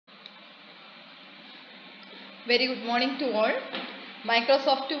Very good morning to all.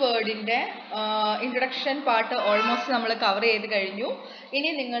 Microsoft വേർഡിൻ്റെ introduction part almost നമ്മൾ cover ചെയ്ത് കഴിഞ്ഞു. ഇനി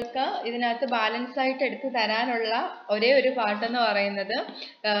നിങ്ങൾക്ക് ഇതിനകത്ത് ബാലൻസ് ആയിട്ട് എടുത്ത് തരാനുള്ള ഒരേ ഒരു പാർട്ട് എന്ന് പറയുന്നത്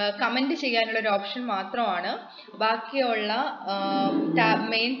കമൻറ്റ് ചെയ്യാനുള്ള ഒരു ഓപ്ഷൻ മാത്രമാണ്. ബാക്കിയുള്ള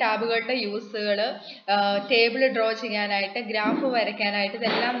മെയിൻ ടാബുകളുടെ യൂസുകൾ, ടേബിൾ ഡ്രോ ചെയ്യാനായിട്ട്, ഗ്രാഫ് വരയ്ക്കാനായിട്ട്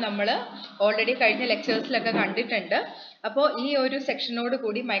ഇതെല്ലാം നമ്മൾ ഓൾറെഡി കഴിഞ്ഞ ലെക്ചേഴ്സിലൊക്കെ കണ്ടിട്ടുണ്ട്. അപ്പോൾ ഈ ഒരു സെക്ഷനോട്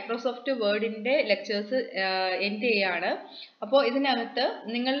കൂടി മൈക്രോസോഫ്റ്റ് വേർഡിൻ്റെ ലെക്ചേഴ്സ് എൻഡ് ചെയ്യാണ്. അപ്പോൾ ഇതിനകത്ത്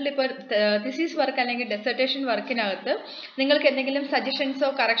നിങ്ങളുടെ ഇപ്പോൾ തിസീസ് വർക്ക് അല്ലെങ്കിൽ ഡെസർട്ടേഷൻ വർക്കിനകത്ത് നിങ്ങൾക്ക് എന്തെങ്കിലും സജഷൻസോ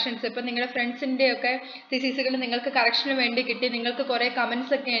കറക്ഷൻസോ, ഇപ്പം നിങ്ങളുടെ ഫ്രണ്ട്സിൻ്റെ ഒക്കെ തിസീസുകൾ നിങ്ങൾക്ക് കറക്ഷന് വേണ്ടി കിട്ടി, നിങ്ങൾക്ക് കുറേ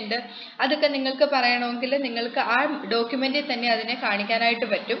കമൻസ് ഒക്കെ ഉണ്ട്, അതൊക്കെ നിങ്ങൾക്ക് പറയണമെങ്കിൽ നിങ്ങൾക്ക് ആ ഡോക്യുമെൻറ്റിൽ തന്നെ അതിനെ കാണിക്കാനായിട്ട്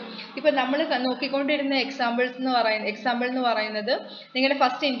പറ്റും. ഇപ്പം നമ്മൾ നോക്കിക്കൊണ്ടിരുന്ന എക്സാമ്പിൾ എന്ന് പറയുന്നത് നിങ്ങളുടെ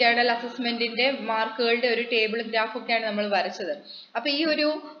ഫസ്റ്റ് ഇന്റേണൽ അസസ്മെൻറ്റിൻ്റെ മാർക്കുകളുടെ ഒരു ടേബിൾ ഗ്രാഫൊക്കെയാണ് നമ്മൾ വരച്ചത്. അപ്പോൾ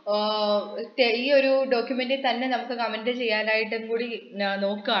ഈ ഒരു ഡോക്യുമെന്റിൽ തന്നെ നമുക്ക് കമന്റ് ചെയ്യാനായിട്ടും കൂടി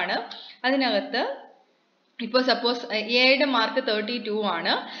നോക്കുകയാണ്. അതിനകത്ത് ഇപ്പോൾ സപ്പോസ് എയുടെ മാർക്ക് 32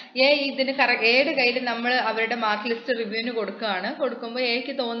 ആണ്. ഇതിന് എയുടെ കയ്യിൽ നമ്മൾ അവരുടെ മാർക്ക് ലിസ്റ്റ് റിവ്യൂവിന് കൊടുക്കുമ്പോൾ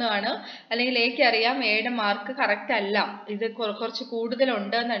എക്ക് തോന്നുകയാണ്, അല്ലെങ്കിൽ എക്ക് അറിയാം എയുടെ മാർക്ക് കറക്റ്റ് അല്ല, ഇത് കുറച്ച്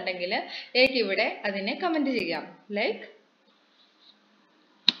കൂടുതലുണ്ട് എന്നുണ്ടെങ്കിൽ എക്ക് ഇവിടെ അതിനെ കമന്റ് ചെയ്യാം. Like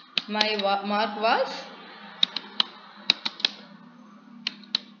my mark was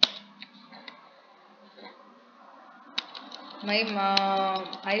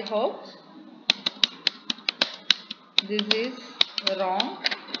I hope this is wrong.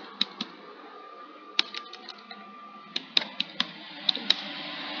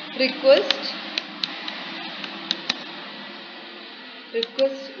 Request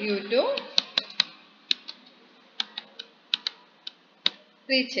you to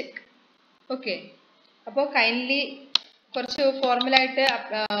recheck. Okay. അപ്പോൾ കൈൻഡ്ലി കുറച്ച് ഫോർമലായിട്ട്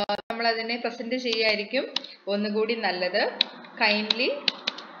നമ്മൾ അതിനെ പ്രസന്റ് ചെയ്യായിരിക്കും ഒന്നുകൂടി നല്ലത്. Kindly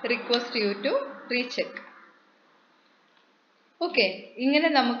request U to recheck. Okay, ഇങ്ങനെ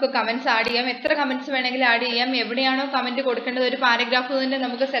നമുക്ക് കമന്റ്സ് ആഡ് ചെയ്യാം. എത്ര കമന്റ്സ് വേണമെങ്കിലും ആഡ് ചെയ്യാം. എവിടെയാണോ കമന്റ് കൊടുക്കേണ്ടത്, ഒരു പാരഗ്രാഫ് തന്നെ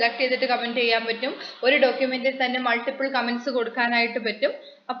നമുക്ക് സെലക്ട് ചെയ്തിട്ട് കമന്റ് ചെയ്യാൻ പറ്റും. ഒരു ഡോക്യുമെന്റിൽ തന്നെ മൾട്ടിപ്പിൾ കമന്റ്സ് കൊടുക്കാനായിട്ട് പറ്റും.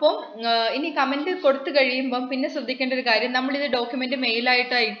 അപ്പോൾ ഇനി കമന്റ് കൊടുത്തു കഴിയുമ്പം പിന്നെ ശ്രദ്ധിക്കേണ്ട ഒരു കാര്യം, നമ്മളിത് ഡോക്യുമെന്റ്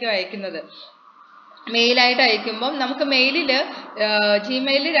മെയിലായിട്ടായിരിക്കും അയക്കുന്നത്. മെയിലായിട്ട് അയക്കുമ്പം നമുക്ക്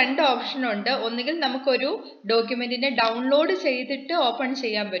ജിമെയിലിൽ 2 ഓപ്ഷൻ ഉണ്ട്. ഒന്നുകിൽ നമുക്കൊരു ഡോക്യുമെന്റിനെ ഡൗൺലോഡ് ചെയ്തിട്ട് ഓപ്പൺ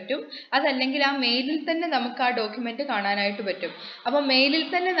ചെയ്യാൻ പറ്റും, അതല്ലെങ്കിൽ ആ മെയിലിൽ തന്നെ നമുക്ക് ആ ഡോക്യുമെന്റ് കാണാനായിട്ട് പറ്റും. അപ്പോൾ മെയിലിൽ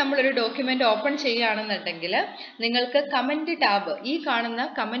തന്നെ നമ്മളൊരു ഡോക്യുമെന്റ് ഓപ്പൺ ചെയ്യുകയാണെന്നുണ്ടെങ്കിൽ നിങ്ങൾക്ക് കമന്റ് ടാബ്, ഈ കാണുന്ന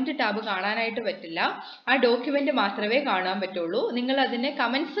കമന്റ് ടാബ് കാണാനായിട്ട് പറ്റില്ല. ആ ഡോക്യുമെന്റ് മാത്രമേ കാണാൻ പറ്റുള്ളൂ. നിങ്ങൾ അതിനെ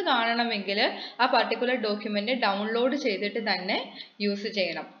കമന്റ്സ് കാണണമെങ്കിൽ ആ പർട്ടിക്കുലർ ഡോക്യുമെന്റ് ഡൗൺലോഡ് ചെയ്തിട്ട് തന്നെ യൂസ്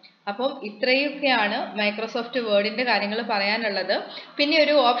ചെയ്യണം. അപ്പം ഇത്രയൊക്കെയാണ് മൈക്രോസോഫ്റ്റ് വേർഡിന്റെ കാര്യങ്ങൾ പറയാനുള്ളത്. പിന്നെ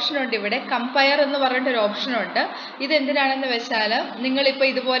ഒരു ഓപ്ഷൻ ഉണ്ട് ഇവിടെ, കമ്പയർ എന്ന് പറഞ്ഞിട്ടൊരു ഓപ്ഷൻ ഉണ്ട്. ഇത് എന്തിനാണെന്ന് വെച്ചാൽ, നിങ്ങളിപ്പോൾ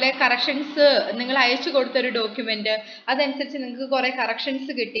ഇതുപോലെ കറക്ഷൻസ് നിങ്ങൾ അയച്ചു കൊടുത്തൊരു ഡോക്യുമെന്റ്, അതനുസരിച്ച് നിങ്ങൾക്ക് കുറേ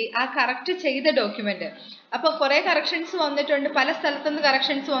കറക്ഷൻസ് കിട്ടി, ആ കറക്റ്റ് ചെയ്ത ഡോക്യുമെന്റ്, അപ്പോൾ കുറേ കറക്ഷൻസ് വന്നിട്ടുണ്ട്, പല സ്ഥലത്തുനിന്ന്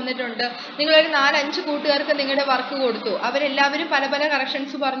കറക്ഷൻസ് വന്നിട്ടുണ്ട്. നിങ്ങളൊരു 4-5 കൂട്ടുകാർക്ക് നിങ്ങളുടെ വർക്ക് കൊടുത്തു, അവരെല്ലാവരും പല പല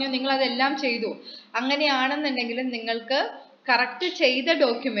കറക്ഷൻസ് പറഞ്ഞു, നിങ്ങൾ അതെല്ലാം ചെയ്തു. അങ്ങനെയാണെന്നുണ്ടെങ്കിൽ നിങ്ങൾക്ക് കറക്റ്റ് ചെയ്ത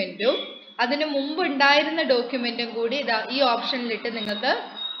ഡോക്യുമെന്റും അതിന് മുമ്പ് ഉണ്ടായിരുന്ന ഡോക്യുമെന്റും കൂടി ഈ ഓപ്ഷനിലിട്ട് നിങ്ങൾക്ക്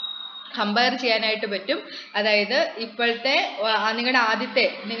കമ്പയർ ചെയ്യാനായിട്ട് പറ്റും. അതായത് ഇപ്പോഴത്തെ നിങ്ങളുടെ ആദ്യത്തെ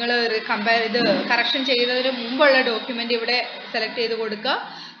നിങ്ങൾ കറക്ഷൻ ചെയ്തതിന് മുമ്പുള്ള ഡോക്യുമെന്റ് ഇവിടെ സെലക്ട് ചെയ്ത് കൊടുക്കുക,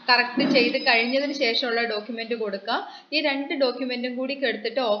 കറക്റ്റ് ചെയ്ത് കഴിഞ്ഞതിന് ശേഷമുള്ള ഡോക്യുമെന്റ് കൊടുക്കുക. ഈ 2 ഡോക്യുമെന്റും കൂടി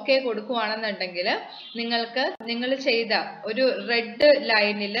എടുത്തിട്ട് ഓക്കെ കൊടുക്കുകയാണെന്നുണ്ടെങ്കിൽ നിങ്ങൾക്ക് നിങ്ങൾ ചെയ്ത ഒരു റെഡ്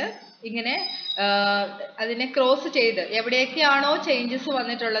ലൈനിൽ ഇങ്ങനെ അതിനെ ക്രോസ് ചെയ്ത് എവിടെയൊക്കെയാണോ ചേഞ്ചസ്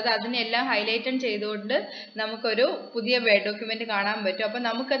വന്നിട്ടുള്ളത് അതിനെല്ലാം ഹൈലൈറ്റ് ചെയ്തുകൊണ്ട് നമുക്കൊരു പുതിയ വേർഡ് ഡോക്യുമെന്റ് കാണാൻ പറ്റും. അപ്പം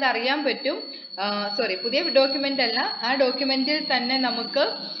നമുക്കത് അറിയാൻ പറ്റും, പുതിയ ഡോക്യുമെന്റ് അല്ല, ആ ഡോക്യുമെന്റിൽ തന്നെ നമുക്ക്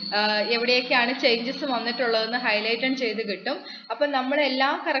എവിടെയൊക്കെയാണ് ചേഞ്ചസ് വന്നിട്ടുള്ളതെന്ന് ഹൈലൈറ്റ് ചെയ്ത് കിട്ടും. അപ്പം നമ്മൾ എല്ലാ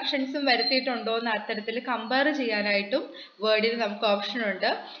കറക്ഷൻസും വരുത്തിയിട്ടുണ്ടോ എന്ന് അത്തരത്തിൽ കമ്പയർ ചെയ്യാനായിട്ടും വേർഡിൽ നമുക്ക് ഓപ്ഷൻ ഉണ്ട്.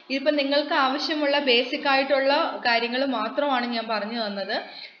 ഇതിപ്പോൾ നിങ്ങൾക്ക് ആവശ്യമുള്ള ബേസിക് ആയിട്ടുള്ള കാര്യങ്ങൾ മാത്രമാണ് ഞാൻ പറഞ്ഞു തന്നത്.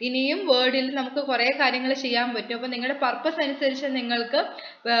 ഇനിയും വേർഡിൽ നമുക്ക് കുറേ കാര്യങ്ങൾ ചെയ്യാൻ പറ്റും. അപ്പോൾ നിങ്ങളുടെ പർപ്പസ് അനുസരിച്ച് നിങ്ങൾക്ക്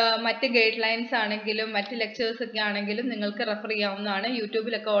മറ്റ് ഗൈഡ് ലൈൻസ് ആണെങ്കിലും മറ്റ് ലെക്ചേഴ്സ് ഒക്കെ ആണെങ്കിലും നിങ്ങൾക്ക് റെഫർ ചെയ്യാവുന്നതാണ്.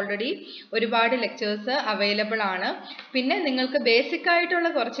 യൂട്യൂബിലൊക്കെ ഓൾറെഡി ഒരുപാട് ലെക്ചേഴ്സ് അവൈലബിൾ ആണ്. പിന്നെ നിങ്ങൾക്ക് ബേസിക് ആയിട്ടുള്ള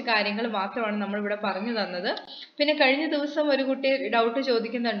കുറച്ച് കാര്യങ്ങൾ മാത്രമാണ് നമ്മളിവിടെ പറഞ്ഞു തന്നത്. പിന്നെ കഴിഞ്ഞ ദിവസം ഒരു കുട്ടി ഡൗട്ട്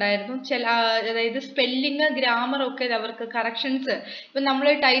ചോദിക്കുന്നുണ്ടായിരുന്നു, അതായത് സ്പെല്ലിങ്, ഗ്രാമർ ഒക്കെ അവർക്ക് കറക്ഷൻസ് ഇപ്പം നമ്മൾ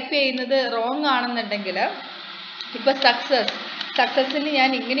ടൈപ്പ് ചെയ്യുന്നത് റോങ് ആണെന്നുണ്ടെങ്കിൽ, ഇപ്പം സക്സസിന് ഞാൻ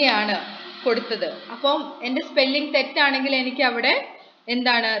ഇങ്ങനെയാണ് കൊടുത്തത്, അപ്പം എൻ്റെ സ്പെല്ലിംഗ് തെറ്റാണെങ്കിൽ എനിക്ക് അവിടെ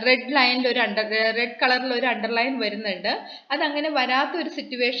എന്താണ് റെഡ് കളറിൽ ഒരു അണ്ടർലൈൻ വരുന്നുണ്ട്. അതങ്ങനെ വരാത്ത ഒരു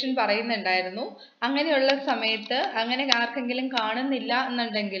സിറ്റുവേഷൻ പറയുന്നുണ്ടായിരുന്നു. അങ്ങനെയുള്ള സമയത്ത് അങ്ങനെ ആർക്കെങ്കിലും കാണുന്നില്ല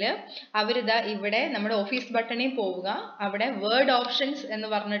എന്നുണ്ടെങ്കിൽ അവരിതാ ഇവിടെ നമ്മുടെ ഓഫീസ് ബട്ടണിൽ പോവുക. അവിടെ വേർഡ് ഓപ്ഷൻസ് എന്ന്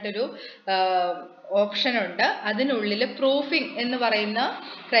പറഞ്ഞിട്ടൊരു ഓപ്ഷൻ ഉണ്ട്. അതിനുള്ളിൽ പ്രൂഫിംഗ് എന്ന് പറയുന്ന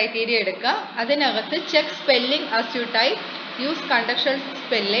ക്രൈറ്റീരിയ എടുക്കുക. അതിനകത്ത് check spelling as you type, use കണ്ടക്ച്വൽ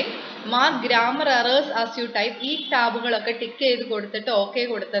spelling, mark grammar errors as you type, ഈ ടാബുകളൊക്കെ ടിക്ക് ചെയ്ത് കൊടുത്തിട്ട് ഓക്കെ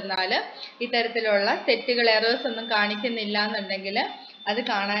കൊടുത്തെന്നാൽ ഇത്തരത്തിലുള്ള തെറ്റുകൾ എറേഴ്സ് ഒന്നും കാണിക്കുന്നില്ല എന്നുണ്ടെങ്കിൽ അത്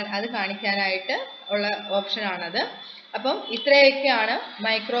കാണിക്കാനായിട്ട് ഉള്ള ഓപ്ഷനാണത്. അപ്പം ഇത്രയൊക്കെയാണ്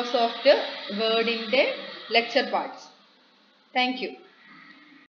Microsoft വേർഡിൻ്റെ lecture parts. Thank you.